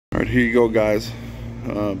Alright, here you go, guys.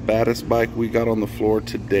 Baddest bike we got on the floor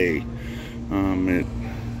today.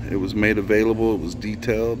 It was made available, it was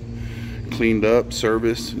detailed, cleaned up,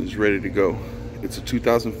 serviced, and is ready to go. It's a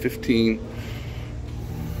 2015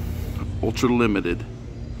 Ultra Limited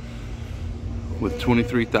with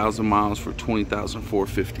 23,000 miles for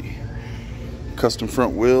 $20,450. Custom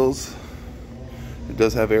front wheels. It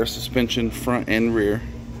does have air suspension front and rear.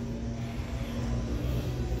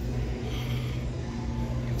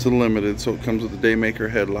 It's a Limited, so it comes with the Daymaker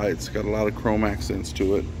headlights. Got a lot of chrome accents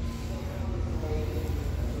to it.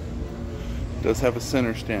 It does have a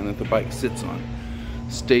center stand that the bike sits on.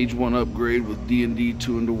 Stage 1 upgrade with D&D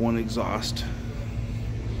 2-into-1 exhaust.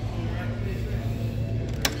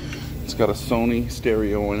 It's got a SONY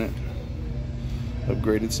stereo in it.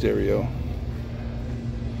 Upgraded stereo.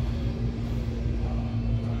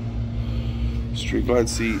 Street glide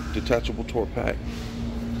seat, detachable tour pack.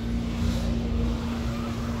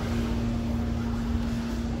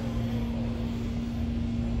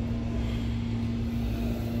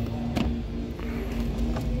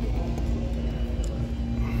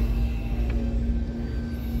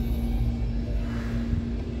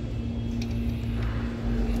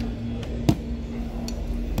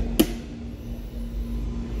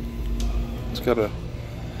 It's got a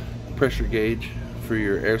pressure gauge for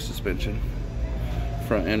your air suspension,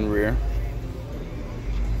 front and rear.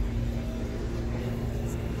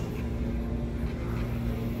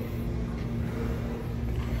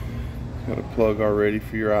 Got a plug already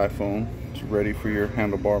for your iPhone. It's ready for your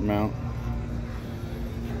handlebar mount.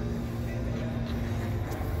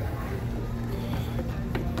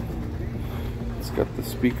 It's got the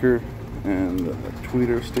speaker and the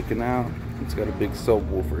tweeter sticking out. It's got a big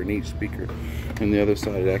subwoofer in each speaker, and the other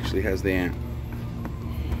side it actually has the amp.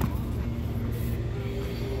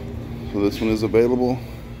 So this one is available.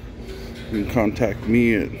 You can contact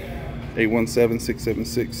me at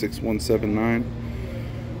 817-676-6179.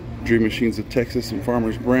 Dream Machines of Texas and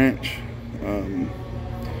Farmers Branch.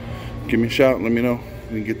 Give me a shout, let me know.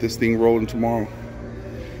 We can get this thing rolling tomorrow.